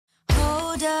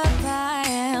hold up, I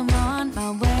am on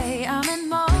my way. I'm in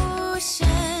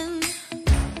motion.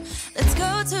 Let's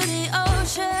go to the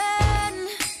ocean.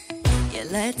 Yeah,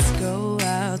 let's go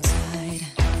outside.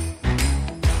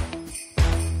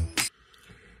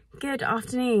 Good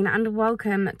afternoon and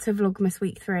welcome to Vlogmas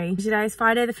week 3. Today is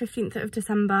Friday the 15th of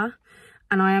December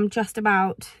and I am just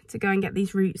about to go and get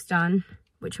these roots done,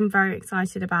 which I'm very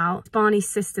excited about. It's Barney's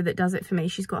sister that does it for me.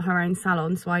 She's got her own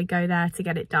salon, so I go there to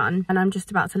get it done. And I'm just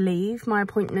about to leave. My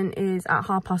appointment is at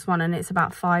 1:30 and it's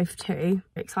about 5:02.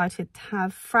 Excited to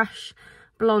have fresh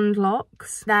blonde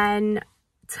locks. Then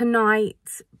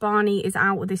tonight, Barney is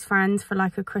out with his friends for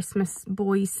like a Christmas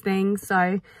boys thing,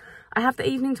 so I have the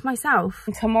evening to myself.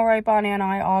 Tomorrow, Barney and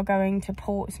I are going to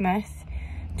Portsmouth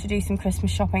to do some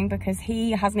Christmas shopping because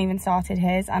he hasn't even started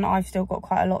his and I've still got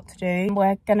quite a lot to do.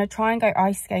 We're gonna try and go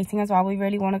ice skating as well. We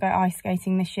really want to go ice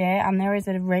skating this year and there is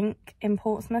a rink in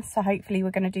Portsmouth, so hopefully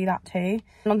we're going to do that too.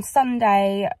 And on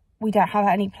Sunday, we don't have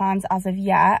any plans as of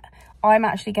yet. I'm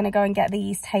actually going to go and get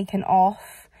these taken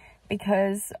off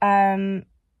because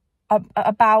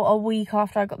about a week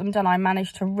after I got them done, I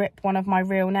managed to rip one of my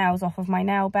real nails off of my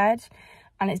nail bed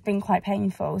and it's been quite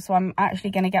painful. So I'm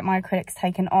actually going to get my acrylics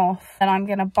taken off and I'm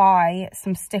going to buy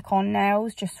some stick-on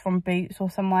nails just from Boots or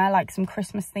somewhere, like some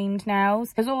Christmas themed nails.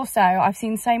 Because also I've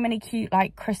seen so many cute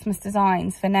like Christmas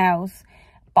designs for nails,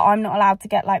 but I'm not allowed to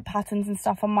get like patterns and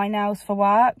stuff on my nails for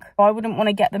work. So I wouldn't want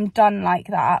to get them done like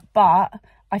that, but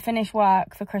I finish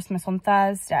work for Christmas on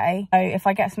Thursday. So if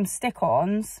I get some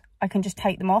stick-ons, I can just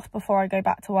take them off before I go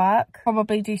back to work.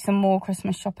 Probably do some more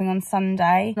Christmas shopping on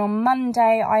Sunday. And on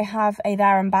Monday, I have a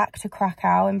there and back to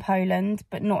Krakow in Poland,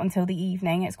 but not until the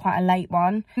evening. It's quite a late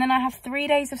one. And then I have 3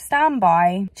 days of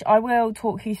standby, which I will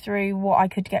talk you through what I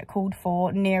could get called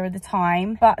for nearer the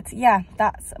time. But yeah,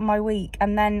 that's my week.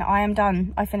 And then I am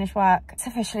done. I finish work. It's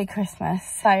officially Christmas.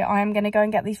 So I am going to go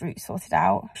and get these roots sorted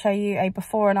out. Show you a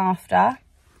before and after.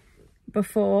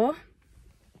 Before.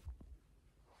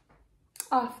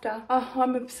 After. Oh,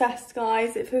 I'm obsessed,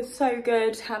 guys. It feels so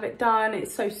good to have it done.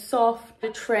 It's so soft. The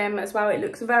trim as well, it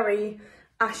looks very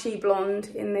ashy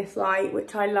blonde in this light,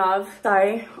 which I love.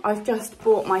 So I've just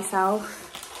bought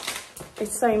myself a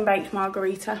stone baked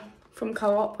margarita from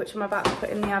Co-op, which I'm about to put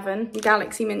in the oven.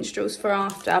 Galaxy Minstrels for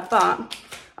after, but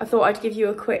I thought I'd give you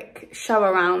a quick show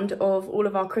around of all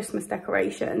of our Christmas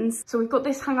decorations. So we've got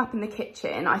this hung up in the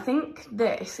kitchen. I think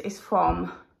this is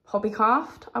from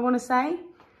Hobbycraft, I want to say.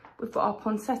 We've got our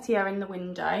poinsettia in the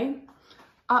window.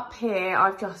 Up here,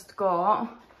 I've just got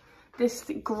this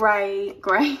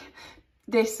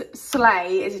this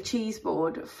sleigh is a cheese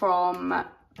board from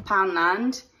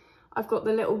Poundland. I've got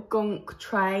the little gonk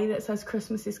tray that says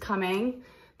Christmas is coming.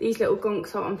 These little gonk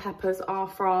salt and peppers are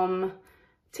from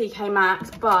TK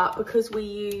Maxx, but because we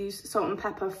use salt and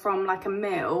pepper from like a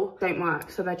mill, don't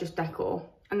work, so they're just decor.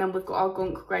 And then we've got our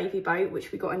gonk gravy boat,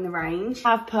 which we got in the range.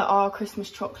 I've put our Christmas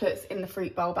chocolates in the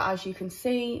fruit bowl, but as you can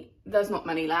see, there's not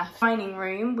many left. Dining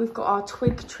room, we've got our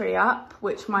twig tree up,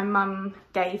 which my mum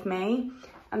gave me.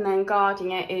 And then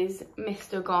guarding it is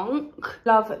Mr. Gonk.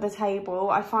 Love the table.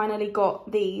 I finally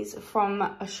got these from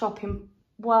a shop in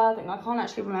Worthing. I can't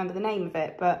actually remember the name of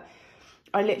it, but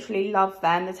I literally love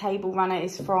them. The table runner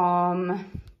is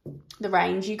from the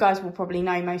range. You guys will probably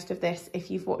know most of this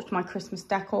if you've watched my Christmas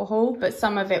decor haul, but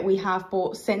some of it we have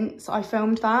bought since I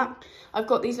filmed that. I've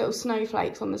got these little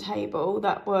snowflakes on the table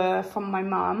that were from my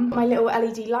mum. My little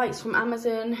LED lights from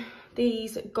Amazon.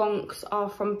 These gonks are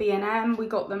from B&M. We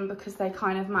got them because they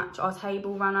kind of match our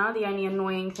table runner. The only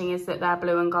annoying thing is that they're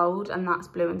blue and gold and that's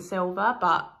blue and silver,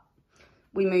 but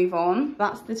we move on.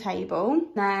 That's the table.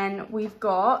 Then we've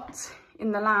got,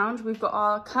 in the lounge, we've got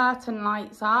our curtain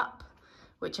lights up,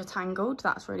 which are tangled.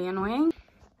 That's really annoying.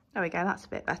 There we go, that's a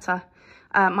bit better.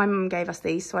 My mum gave us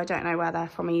these, so I don't know where they're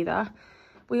from either.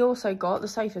 We also got, the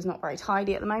sofa's not very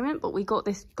tidy at the moment, but we got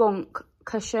this gonk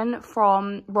cushion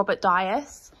from Robert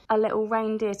Dias, a little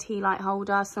reindeer tea light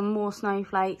holder, some more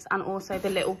snowflakes, and also the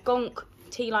little gonk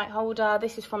tea light holder.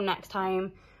 This is from Next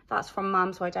Home. That's from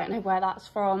Mum, so I don't know where that's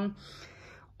from.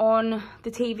 On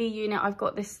the TV unit, I've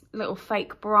got this little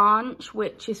fake branch,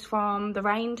 which is from the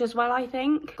range as well, I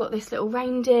think. Got this little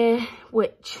reindeer,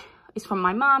 which is from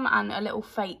my mum, and a little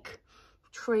fake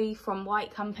tree from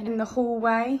White Company. In the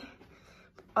hallway,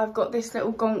 I've got this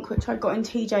little gonk, which I got in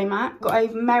TJ Maxx. Got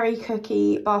a Merry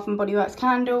Cookie Bath and Body Works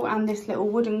candle, and this little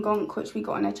wooden gonk, which we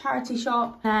got in a charity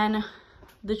shop. Then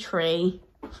the tree.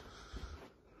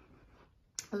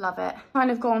 I love it.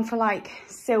 Kind of gone for like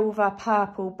silver,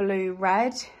 purple, blue,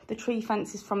 red. The tree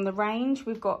fence is from the range.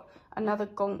 We've got another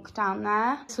gonk down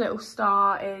there. This little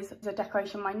star is a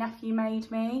decoration my nephew made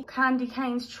me. Candy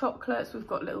canes, chocolates. We've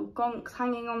got little gonks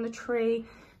hanging on the tree.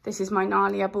 This is my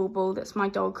Nalia Bulbul. That's my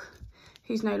dog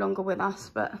who's no longer with us,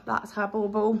 but that's her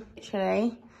Bulbul.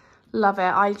 Literally love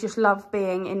it. I just love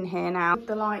being in here now. With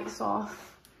the lights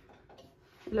off,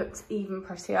 it looks even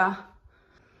prettier.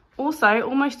 Also,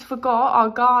 almost forgot our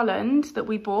garland that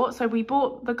we bought. So we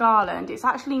bought the garland. It's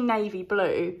actually navy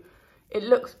blue. It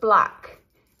looks black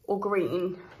or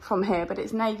green from here, but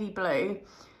it's navy blue.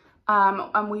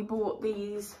 And we bought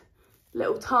these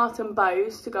little tartan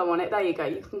bows to go on it. There you go.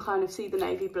 You can kind of see the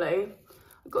navy blue.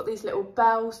 I've got these little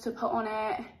bells to put on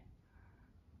it.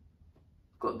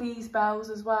 Got these bells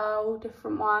as well,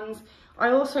 different ones. I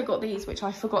also got these, which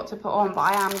I forgot to put on, but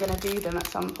I am going to do them at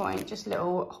some point. Just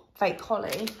little fake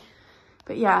holly.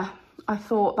 But yeah, I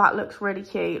thought that looks really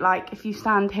cute. Like if you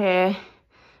stand here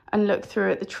and look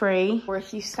through at the tree, or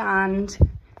if you stand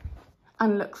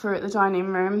and look through at the dining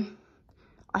room,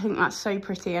 I think that's so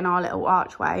pretty in our little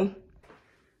archway.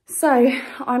 So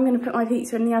I'm going to put my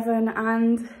pizza in the oven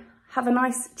and have a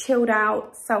nice chilled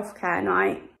out self-care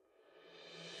night.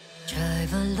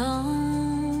 Drive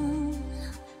alone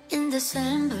in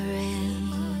December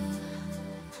rain.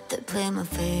 They play my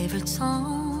favorite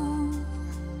song.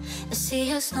 I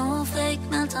see a snowflake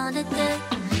melt on the deck.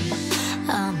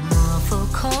 I'm awful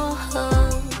cold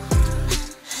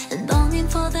and longing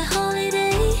for the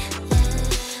holiday.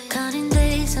 Counting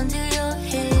days until you're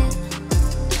here.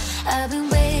 I've been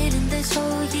waiting this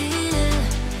whole year.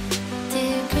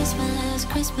 Dear Christmas,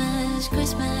 Christmas,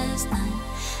 Christmas night.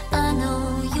 I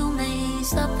know you may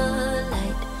suffer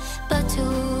light, but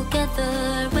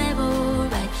together we're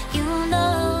alright. You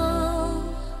know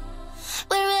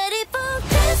we're ready for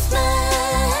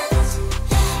Christmas.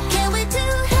 Can't wait to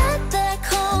head back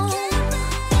home.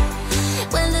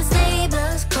 When the sleigh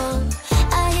bells call,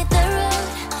 I hit the road.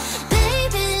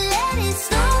 Baby, let it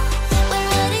snow. We're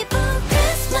ready for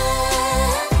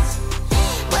Christmas.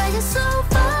 Why you're so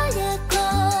far yet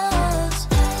close?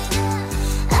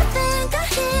 I think I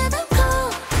hear them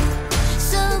call.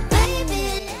 So baby,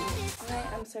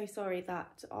 I am so sorry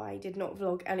that I did not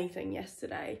vlog anything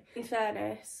yesterday. In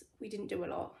fairness, we didn't do a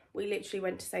lot. We literally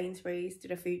went to Sainsbury's,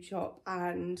 did a food shop,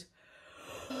 and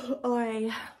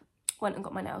I went and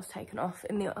got my nails taken off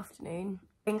in the afternoon.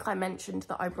 I think I mentioned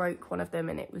that I broke one of them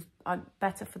and it was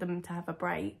better for them to have a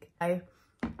break. So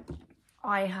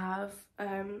I have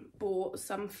bought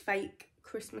some fake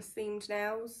Christmas themed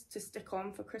nails to stick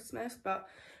on for Christmas, but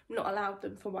I'm not allowed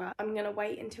them for work. I'm gonna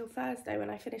wait until Thursday when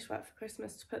I finish work for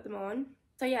Christmas to put them on.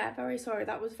 So yeah, very sorry.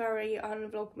 That was very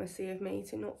unvlogmasy of me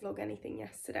to not vlog anything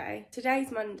yesterday. Today's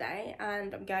Monday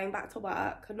and I'm going back to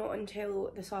work, not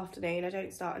until this afternoon. I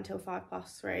don't start until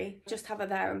 3:05. Just have a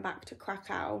there and back to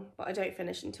Krakow, but I don't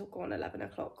finish until gone 11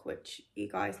 o'clock, which you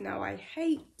guys know I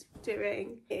hate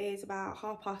doing. It is about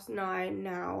 9:30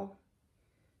 now.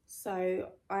 So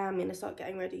I am gonna start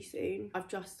getting ready soon. I'm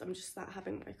just sat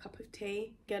having my cup of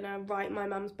tea. Gonna write my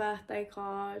mum's birthday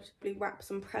card, probably wrap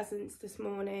some presents this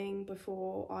morning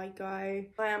before I go.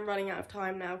 I am running out of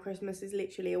time now. Christmas is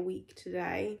literally a week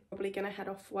today. Probably gonna head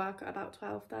off work at about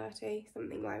 12:30,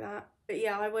 something like that. But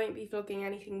yeah, I won't be vlogging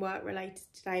anything work related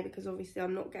today because obviously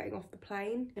I'm not getting off the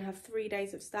plane. I have 3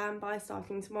 days of standby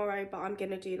starting tomorrow, but I'm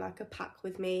gonna do like a pack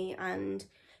with me and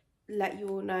let you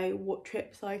all know what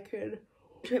trips I could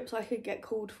get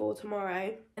called for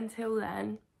tomorrow. Until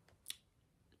then,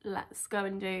 let's go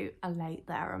and do a late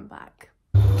there and back.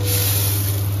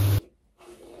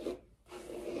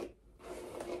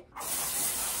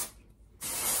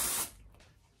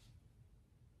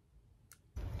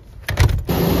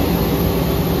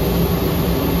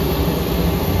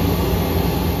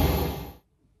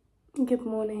 Good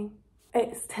morning.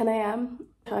 It's 10 AM.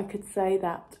 I could say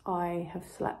that I have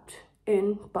slept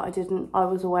in, but I didn't. I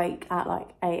was awake at like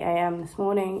 8 AM this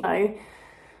morning. No,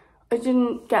 I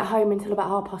didn't get home until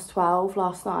about 12:30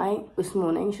 last night. This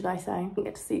morning, should I say. I didn't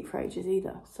get to sleep for ages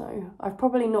either. So I've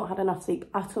probably not had enough sleep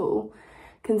at all,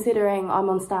 considering I'm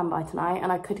on standby tonight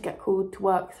and I could get called to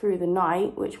work through the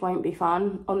night, which won't be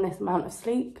fun on this amount of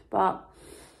sleep, but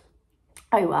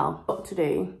oh well, what to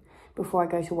do before I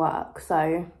go to work.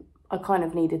 So I kind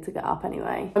of needed to get up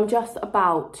anyway. I'm just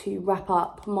about to wrap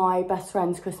up my best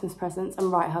friend's Christmas presents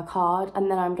and write her card,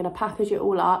 and then I'm going to package it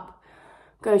all up,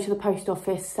 go to the post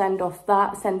office, send off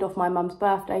my mum's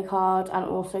birthday card, and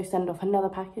also send off another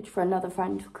package for another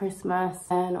friend for Christmas.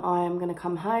 And I am going to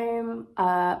come home,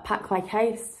 pack my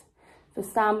case for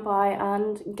standby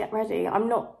and get ready. I'm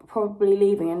not probably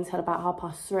leaving until about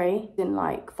 3:30 in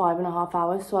like 5.5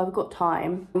 hours, so I've got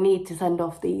time. I need to send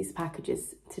off these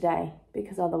packages today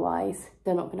because otherwise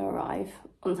they're not going to arrive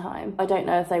on time. I don't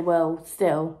know if they will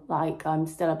still, like I'm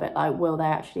still a bit like, will they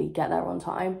actually get there on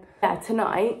time? Yeah,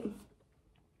 tonight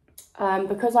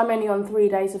Because I'm only on 3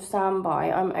 days of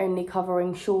standby, I'm only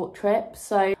covering short trips.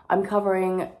 So I'm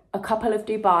covering a couple of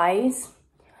Dubais,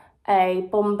 a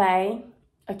Bombay,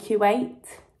 a Kuwait,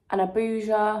 and a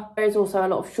Abuja. There's also a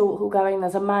lot of short haul going.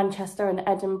 There's a Manchester, an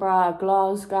Edinburgh, a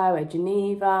Glasgow, a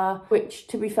Geneva, which,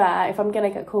 to be fair, if I'm gonna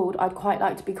get called, I'd quite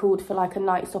like to be called for like a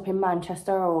night stop in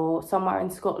Manchester or somewhere in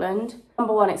Scotland.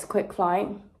 Number one, it's a quick flight.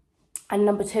 And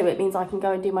number two, it means I can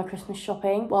go and do my Christmas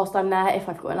shopping whilst I'm there if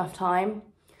I've got enough time.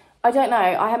 I don't know,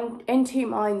 I am in two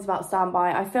minds about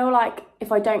standby. I feel like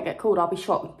if I don't get called, I'll be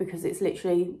shocked because it's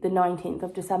literally the 19th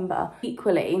of December.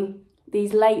 Equally,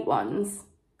 these late ones,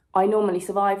 I normally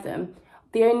survive them.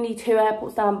 The only 2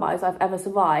 airport standbys I've ever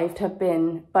survived have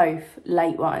been both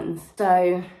late ones.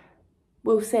 So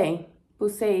we'll see. We'll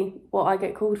see what I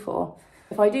get called for.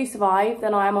 If I do survive,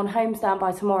 then I am on home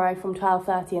standby tomorrow from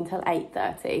 12:30 until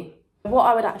 8:30. What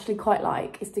I would actually quite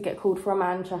like is to get called for a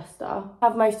Manchester,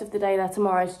 have most of the day there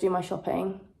tomorrow to do my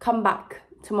shopping, come back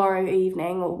tomorrow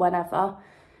evening or whenever,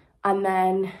 and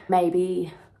then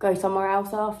maybe go somewhere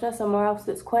else after, somewhere else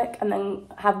that's quick, and then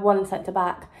have one set to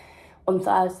back on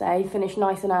Thursday, finish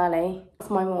nice and early. That's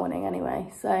my morning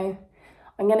anyway, so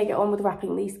I'm gonna get on with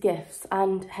wrapping these gifts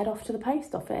and head off to the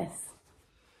post office.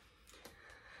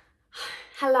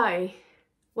 Hello,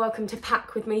 welcome to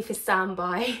Pack With Me for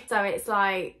Standby. So it's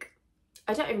like,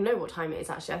 I don't even know what time it is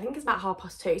actually. I think it's about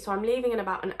 2:30, so I'm leaving in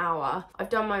about an hour. I've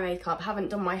done my makeup, haven't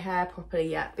done my hair properly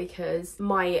yet because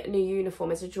my new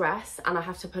uniform is a dress and I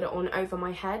have to put it on over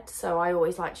my head. So I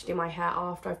always like to do my hair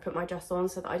after I've put my dress on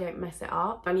so that I don't mess it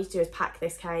up. What I need to do is pack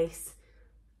this case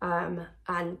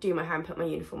and do my hair and put my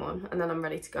uniform on, and then I'm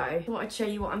ready to go. I thought I'd show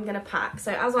you what I'm gonna pack.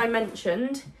 So as I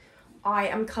mentioned, I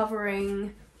am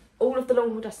covering all of the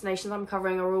long haul destinations I'm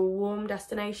covering are all warm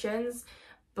destinations.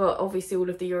 But obviously all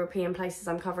of the European places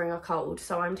I'm covering are cold.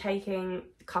 So I'm taking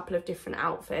a couple of different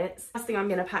outfits. First thing I'm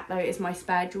going to pack though is my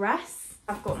spare dress.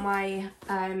 I've got my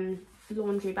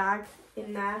laundry bag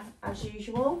in there as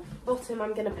usual. Bottom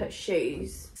I'm going to put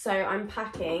shoes. So I'm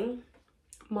packing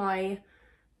my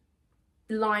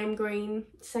lime green,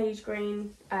 sage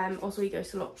green, Oswego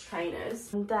Salops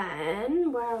trainers. And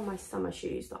then where are my summer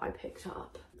shoes that I picked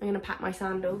up? I'm going to pack my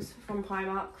sandals from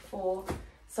Primark for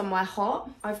somewhere hot.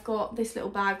 I've got this little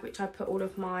bag which I put all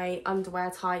of my underwear,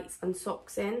 tights and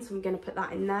socks in, so I'm going to put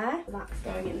that in there. So that's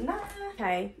going in there.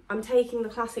 Okay, I'm taking the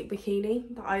classic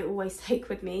bikini that I always take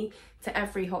with me to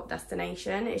every hot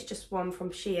destination. It's just one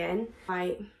from Shein.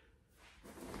 I'm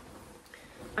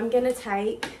going to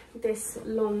take this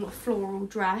long floral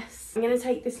dress. I'm going to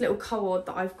take this little cord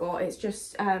that I've got. It's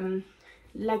just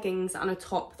leggings and a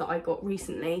top that I got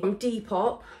recently from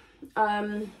Depop.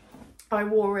 I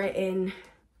wore it in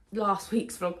last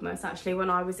week's Vlogmas actually when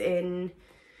I was in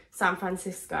San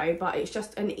Francisco, but it's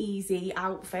just an easy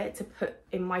outfit to put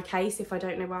in my case if I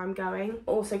don't know where I'm going.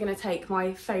 Also going to take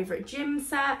my favourite gym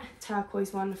set,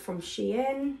 turquoise one from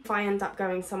Shein. If I end up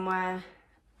going somewhere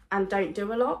and don't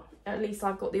do a lot, at least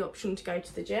I've got the option to go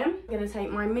to the gym. I'm going to take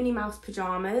my Minnie Mouse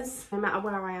pyjamas. No matter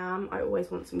where I am, I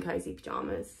always want some cosy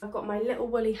pyjamas. I've got my little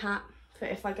woolly hat for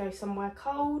if I go somewhere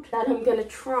cold. Then I'm going to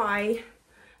try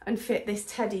and fit this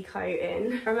teddy coat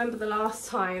in. I remember the last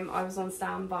time I was on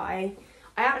standby,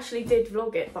 I actually did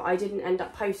vlog it, but I didn't end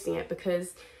up posting it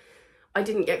because I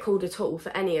didn't get called at all for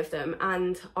any of them,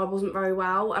 and I wasn't very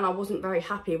well and I wasn't very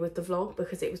happy with the vlog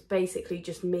because it was basically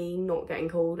just me not getting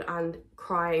called and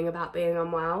crying about being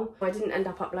unwell. I didn't end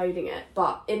up uploading it,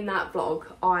 but in that vlog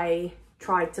I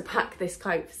tried to pack this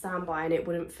coat for standby and it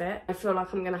wouldn't fit. I feel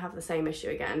like I'm gonna have the same issue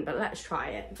again, but let's try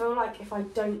it. I feel like if I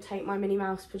don't take my Minnie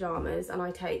Mouse pyjamas and I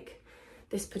take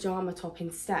this pyjama top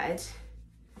instead,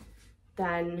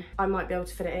 then I might be able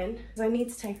to fit it in. Because I need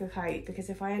to take a coat, because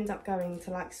if I end up going to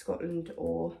like Scotland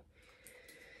or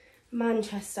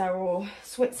Manchester or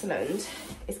Switzerland,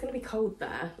 it's gonna be cold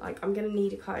there. Like, I'm gonna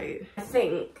need a coat. I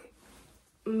think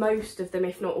most of them,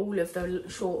 if not all of the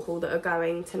short haul that are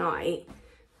going tonight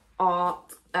are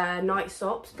night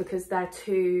stops because they're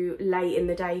too late in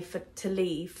the day to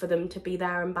leave for them to be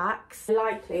there and back. So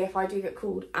likely, if I do get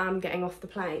called, I'm getting off the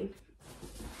plane.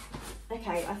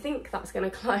 Okay, I think that's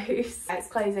gonna close. It's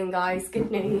closing, guys,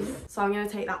 good news. So I'm gonna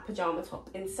take that pyjama top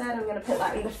instead. I'm gonna put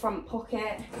that in the front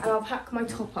pocket and I'll pack my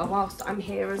topper whilst I'm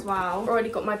here as well. Already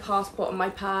got my passport and my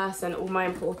purse and all my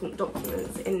important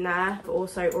documents in there. I've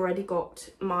also already got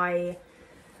my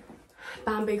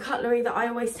bamboo cutlery that I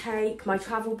always take, my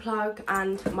travel plug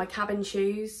and my cabin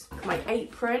shoes, my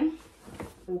apron.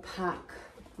 We'll pack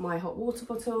my hot water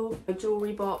bottle, my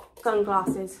jewellery box,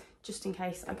 sunglasses, just in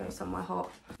case I go somewhere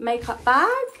hot. Makeup bag,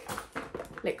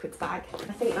 liquids bag.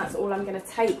 I think that's all I'm gonna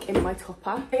take in my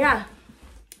topper. But yeah,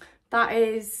 that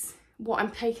is what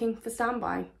I'm taking for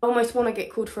standby. I almost want to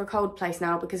get called for a cold place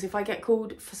now, because if I get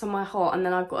called for somewhere hot and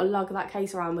then I've got to lug that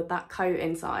case around with that coat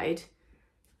inside,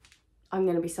 I'm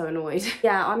going to be so annoyed.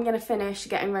 Yeah, I'm going to finish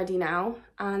getting ready now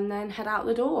and then head out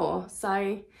the door.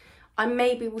 So I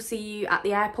maybe will see you at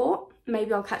the airport.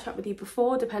 Maybe I'll catch up with you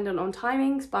before, depending on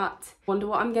timings, but wonder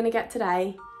what I'm going to get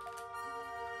today.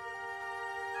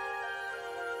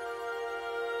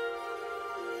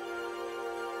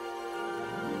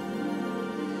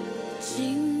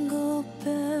 Jingle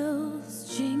bells,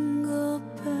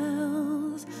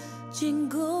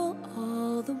 jingle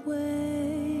all the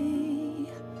way.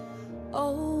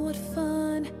 Oh, what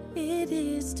fun it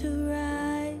is to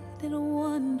ride in a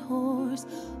one-horse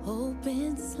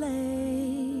open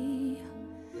sleigh.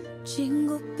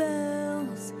 Jingle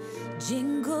bells,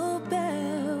 jingle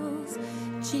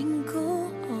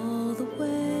all the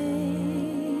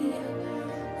way.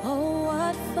 Oh,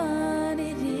 what fun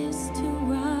it is to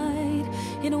ride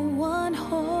in a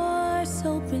one-horse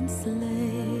open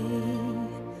sleigh,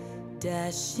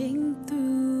 dashing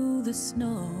through the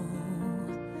snow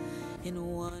in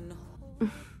one.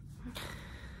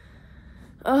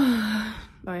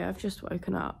 Right, I've just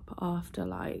woken up after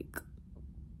like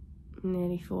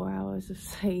nearly 4 hours of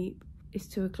sleep. It's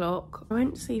 2 o'clock. I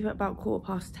went to sleep at about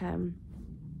 10:15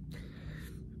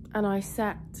 and I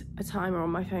set a timer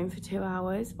on my phone for 2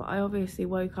 hours, but I obviously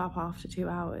woke up after 2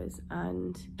 hours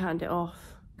and turned it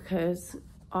off because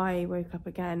I woke up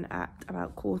again at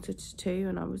about 1:45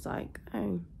 and I was like,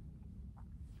 oh,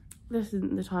 this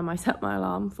isn't the time I set my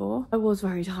alarm for. I was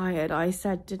very tired. I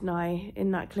said, didn't I,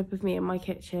 in that clip of me in my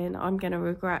kitchen, I'm gonna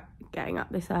regret getting up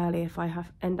this early if I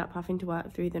end up having to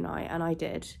work through the night, and I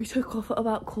did. We took off at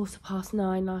about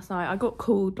 9:15 last night. I got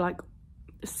called like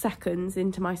seconds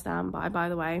into my standby, by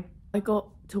the way. I got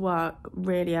to work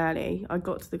really early. I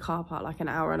got to the car park like an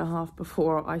hour and a half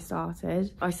before I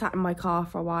started. I sat in my car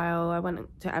for a while. I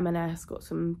went to M&S, got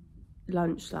some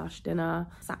lunch/dinner,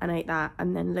 sat and ate that,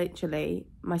 and then literally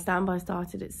my standby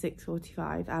started at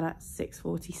 6:45 and at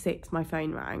 6:46 my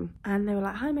phone rang and they were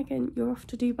like, hi Megan, you're off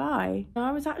to Dubai. And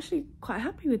I was actually quite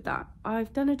happy with that.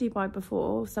 I've done a Dubai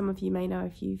before, some of you may know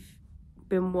if you've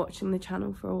been watching the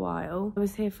channel for a while. I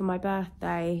was here for my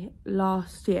birthday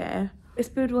last year. It's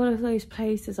been one of those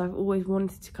places I've always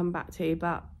wanted to come back to,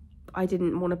 but I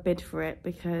didn't want to bid for it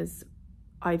because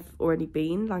I've already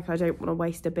been. Like, I don't want to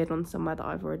waste a bid on somewhere that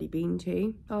I've already been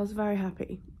to. I was very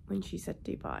happy when she said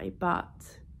Dubai,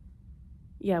 but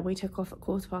yeah, we took off at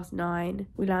 9:15.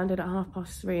 We landed at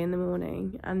 3:30 in the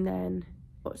morning and then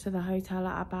got to the hotel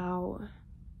at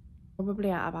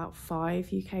probably at about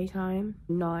 5 UK time,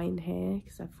 9 here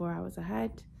because they're 4 hours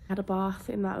ahead. Had a bath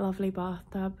in that lovely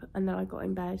bathtub and then I got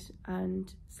in bed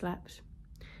and slept.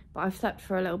 But I've slept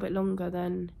for a little bit longer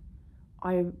than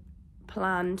I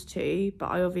planned to,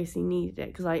 but I obviously needed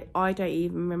it because I don't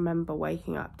even remember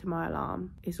waking up to my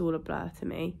alarm. It's all a blur to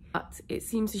me. But it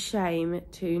seems a shame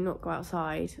to not go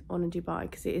outside on a Dubai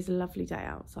because it is a lovely day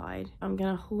outside. I'm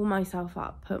gonna haul myself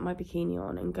up, put my bikini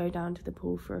on and go down to the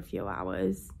pool for a few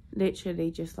hours,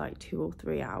 literally just like 2 or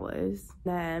 3 hours.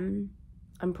 Then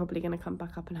I'm probably gonna come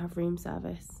back up and have room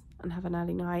service and have an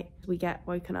early night. We get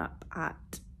woken up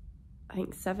at I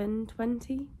think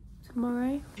 7:20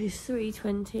 tomorrow. It's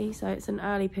 3:20, so it's an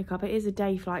early pickup. It is a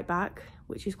day flight back,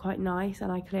 which is quite nice,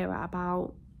 and I clear at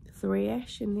about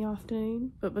 3ish in the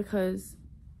afternoon. But because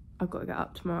I've got to get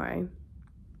up tomorrow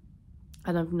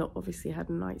and I've not obviously had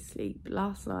a night's sleep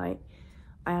last night,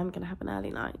 I am gonna have an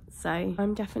early night, so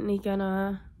I'm definitely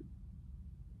gonna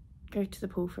go to the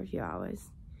pool for a few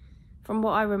hours. From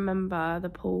what I remember, the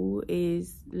pool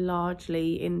is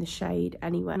largely in the shade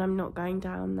anyway, and I'm not going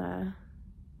down there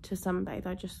to sunbathe.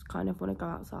 I just kind of want to go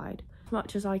outside. As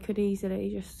much as I could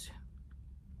easily just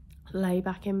lay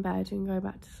back in bed and go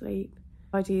back to sleep.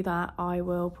 If I do that, I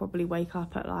will probably wake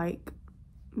up at like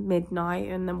midnight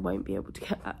and then won't be able to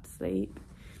get back to sleep.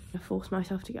 I force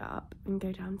myself to get up and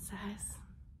go downstairs.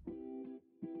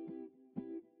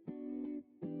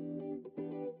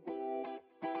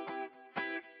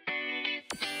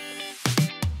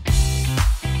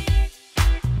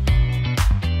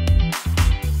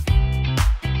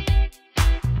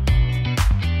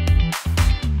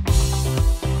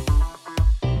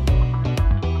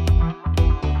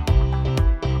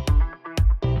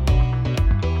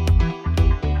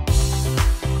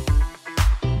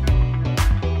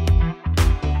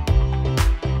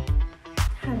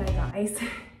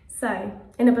 So,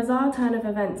 in a bizarre turn of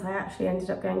events, I actually ended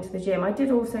up going to the gym. I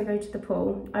did also go to the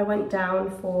pool. I went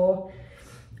down for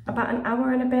about an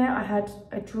hour and a bit. I had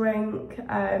a drink,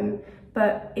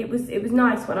 But it was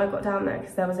nice when I got down there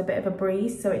because there was a bit of a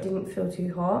breeze, so it didn't feel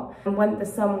too hot. And when the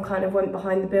sun kind of went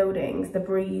behind the buildings, the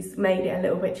breeze made it a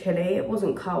little bit chilly. It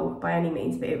wasn't cold by any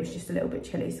means, but it was just a little bit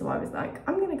chilly. So I was like,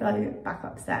 I'm gonna go back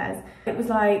upstairs. It was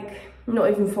like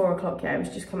not even 4 o'clock yet. It was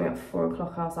just coming up for 4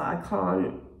 o'clock. I was like, I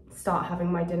can't start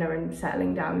having my dinner and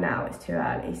settling down now. It's too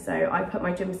early. So I put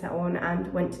my gym set on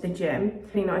and went to the gym.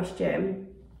 Really nice gym.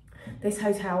 This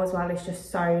hotel as well is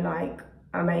just so like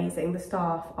amazing. The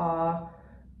staff are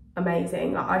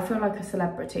amazing. Like, I feel like a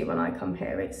celebrity when I come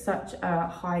here. It's such a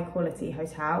high quality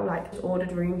hotel. Like, I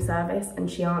ordered room service and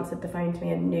she answered the phone to me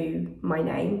and knew my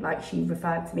name. Like, she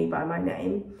referred to me by my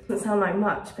name. Doesn't sound like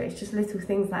much, but it's just little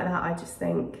things like that I just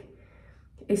think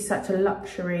is such a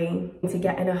luxury to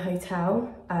get in a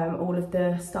hotel. All of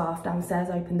the staff downstairs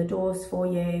open the doors for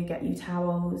you, get you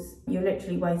towels. You're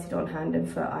literally waited on hand and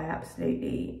foot. I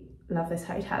absolutely love this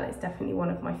hotel. It's definitely one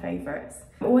of my favourites.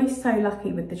 I'm always so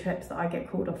lucky with the trips that I get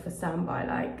called off for standby.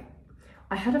 Like,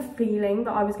 I had a feeling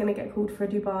that I was going to get called for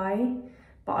Dubai,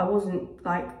 but I wasn't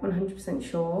like 100%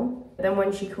 sure. But then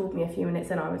when she called me a few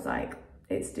minutes in, I was like,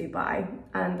 it's Dubai,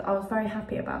 and I was very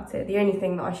happy about it. The only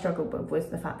thing that I struggled with was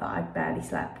the fact that I barely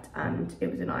slept and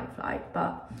it was a night flight,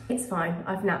 but it's fine.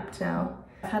 I've napped now.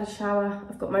 I've had a shower,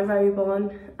 I've got my robe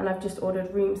on, and I've just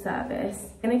ordered room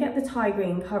service. I'm gonna get the Thai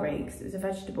green curry because it was a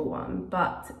vegetable one,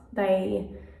 but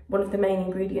one of the main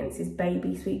ingredients is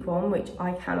baby sweet corn, which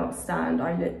I cannot stand.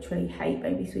 I literally hate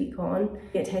baby sweet corn.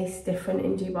 It tastes different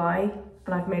in Dubai,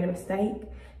 and I've made a mistake.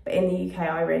 But in the UK,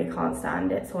 I really can't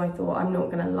stand it. So I thought I'm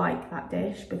not gonna like that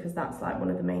dish because that's like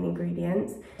one of the main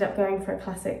ingredients. Ended up going for a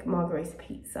classic margarita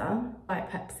pizza, Diet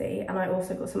Pepsi, and I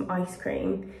also got some ice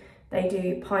cream. They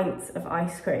do pints of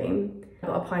ice cream. I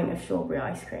got a pint of strawberry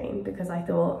ice cream because I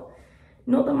thought,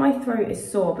 not that my throat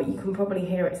is sore, but you can probably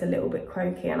hear it's a little bit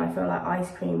croaky, and I feel like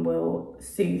ice cream will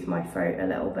soothe my throat a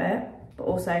little bit. But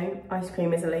also, ice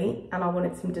cream is elite, and I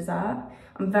wanted some dessert.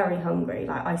 I'm very hungry,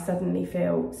 like I suddenly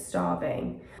feel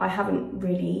starving. I haven't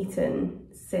really eaten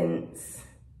since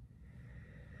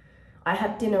I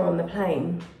had dinner on the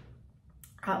plane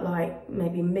at like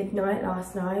maybe midnight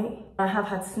last night. I have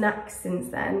had snacks since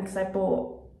then because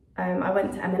I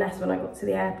went to M&S when I got to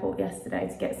the airport yesterday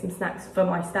to get some snacks for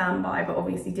my standby, but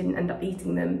obviously didn't end up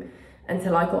eating them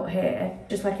until I got here.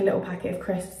 Just like a little packet of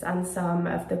crisps and some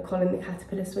of the Colin the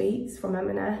Caterpillar sweets from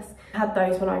M&S. I had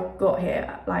those when I got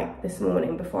here like this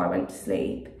morning before I went to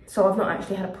sleep. So I've not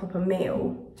actually had a proper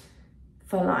meal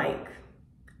for like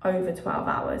over 12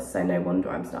 hours, so no wonder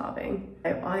I'm starving.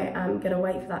 So I am gonna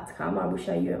wait for that to come. I will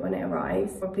show you it when it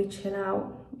arrives. Probably chill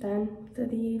out then for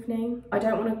the evening. I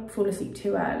don't want to fall asleep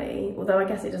too early, although I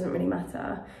guess it doesn't really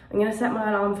matter. I'm gonna set my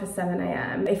alarm for 7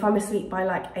 AM. If I'm asleep by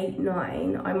like 8,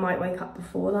 9, I might wake up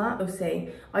before that. We'll see.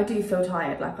 I do feel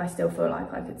tired, like I still feel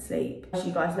like I could sleep. As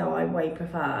you guys know, I way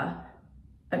prefer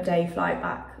a day flight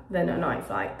back than a night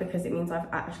flight because it means I've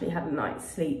actually had a night's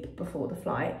sleep before the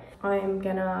flight. I am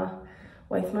gonna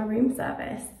wait for my room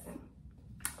service.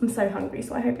 I'm so hungry,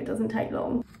 so I hope it doesn't take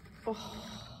long.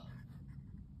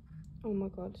 Oh my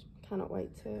god, cannot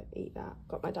wait to eat that.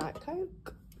 Got my Diet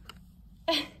Coke.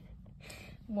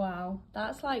 Wow,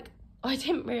 that's like, I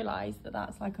didn't realise that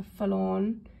that's like a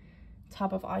full-on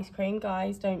tub of ice cream.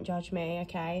 Guys, don't judge me,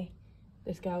 okay?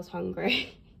 This girl's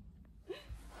hungry.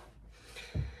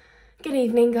 Good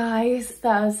evening, guys.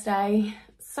 Thursday.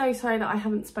 So sorry that I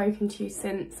haven't spoken to you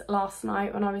since last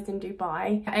night when I was in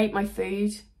Dubai. I ate my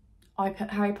food, I put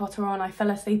Harry Potter on, I fell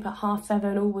asleep at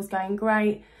 7:30, all was going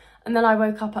great. And then I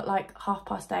woke up at like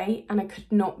 8:30 and I could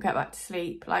not get back to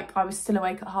sleep. Like I was still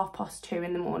awake at 2:30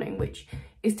 in the morning, which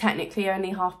is technically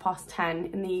only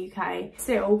 10:30 in the UK.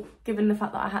 Still, given the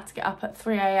fact that I had to get up at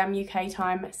 3 AM UK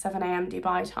time, 7 AM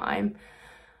Dubai time,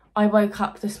 I woke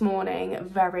up this morning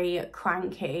very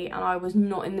cranky and I was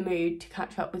not in the mood to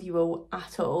catch up with you all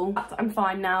at all. I'm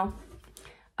fine now.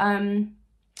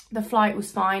 The flight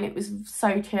was fine. It was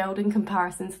so chilled in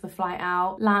comparison to the flight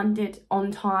out. Landed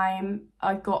on time.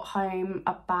 I got home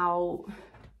about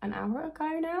an hour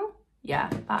ago now. Yeah,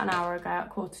 about an hour ago at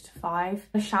 4:45.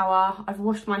 A shower. I've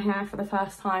washed my hair for the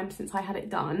first time since I had it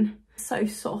done. So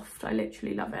soft. I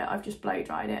literally love it. I've just blow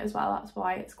dried it as well. That's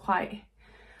why it's quite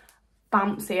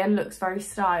bouncy and looks very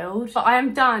styled. But I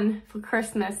am done for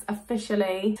Christmas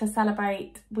officially. To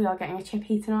celebrate, we are getting a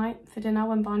chippy tonight for dinner.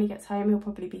 When Barney gets home, he'll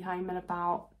probably be home in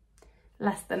about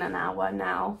less than an hour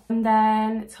now. And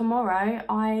then tomorrow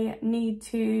I need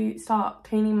to start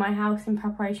cleaning my house in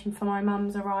preparation for my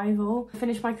mum's arrival.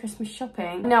 Finish my Christmas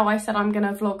shopping. I know I said I'm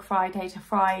gonna vlog Friday to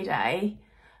Friday,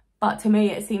 But to me,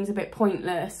 it seems a bit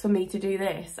pointless for me to do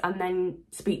this and then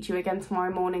speak to you again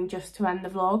tomorrow morning just to end the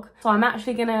vlog. So I'm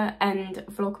actually gonna end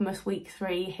Vlogmas week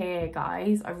 3 here,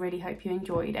 guys. I really hope you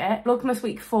enjoyed it. Vlogmas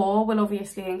week 4 will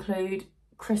obviously include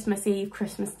Christmas Eve,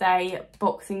 Christmas Day,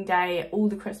 Boxing Day, all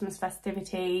the Christmas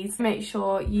festivities. Make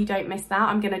sure you don't miss that.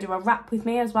 I'm going to do a wrap with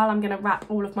me as well. I'm going to wrap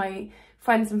all of my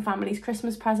friends and family's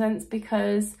Christmas presents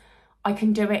because I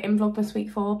can do it in Vlogmas week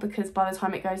 4, because by the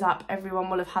time it goes up, everyone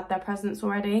will have had their presents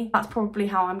already. That's probably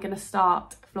how I'm going to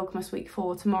start Vlogmas week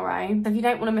 4 tomorrow. So if you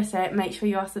don't want to miss it, make sure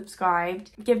you are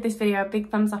subscribed. Give this video a big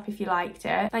thumbs up if you liked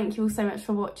it. Thank you all so much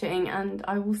for watching, and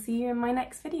I will see you in my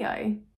next video.